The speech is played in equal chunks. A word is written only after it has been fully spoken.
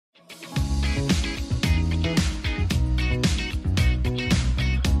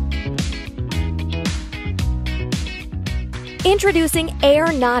Introducing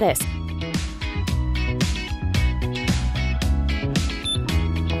Airnotis.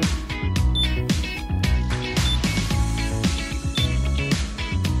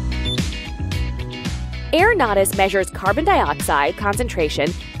 Airnotis measures carbon dioxide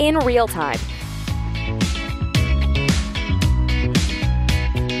concentration in real time.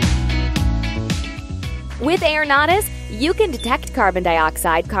 With Airnotis, you can detect carbon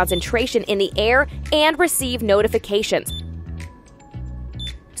dioxide concentration in the air and receive notifications,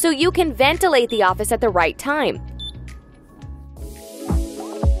 so you can ventilate the office at the right time.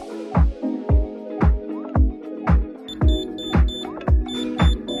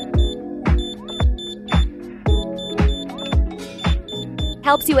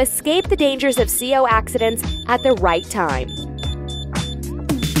 Helps you escape the dangers of CO accidents at the right time.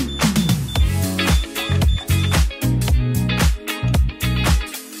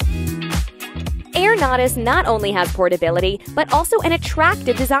 Airnotis not only has portability, but also an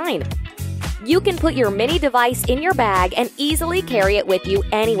attractive design. You can put your mini device in your bag and easily carry it with you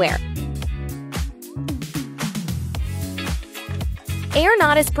anywhere.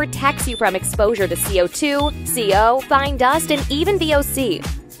 Airnotis protects you from exposure to CO2, CO, fine dust, and even VOC.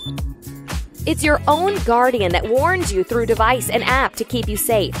 It's your own guardian that warns you through device and app to keep you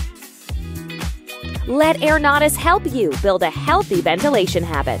safe. Let Airnotis help you build a healthy ventilation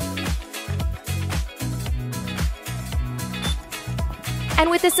habit. And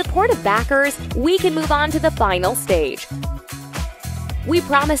with the support of backers, we can move on to the final stage. We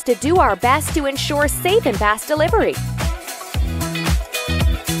promise to do our best to ensure safe and fast delivery.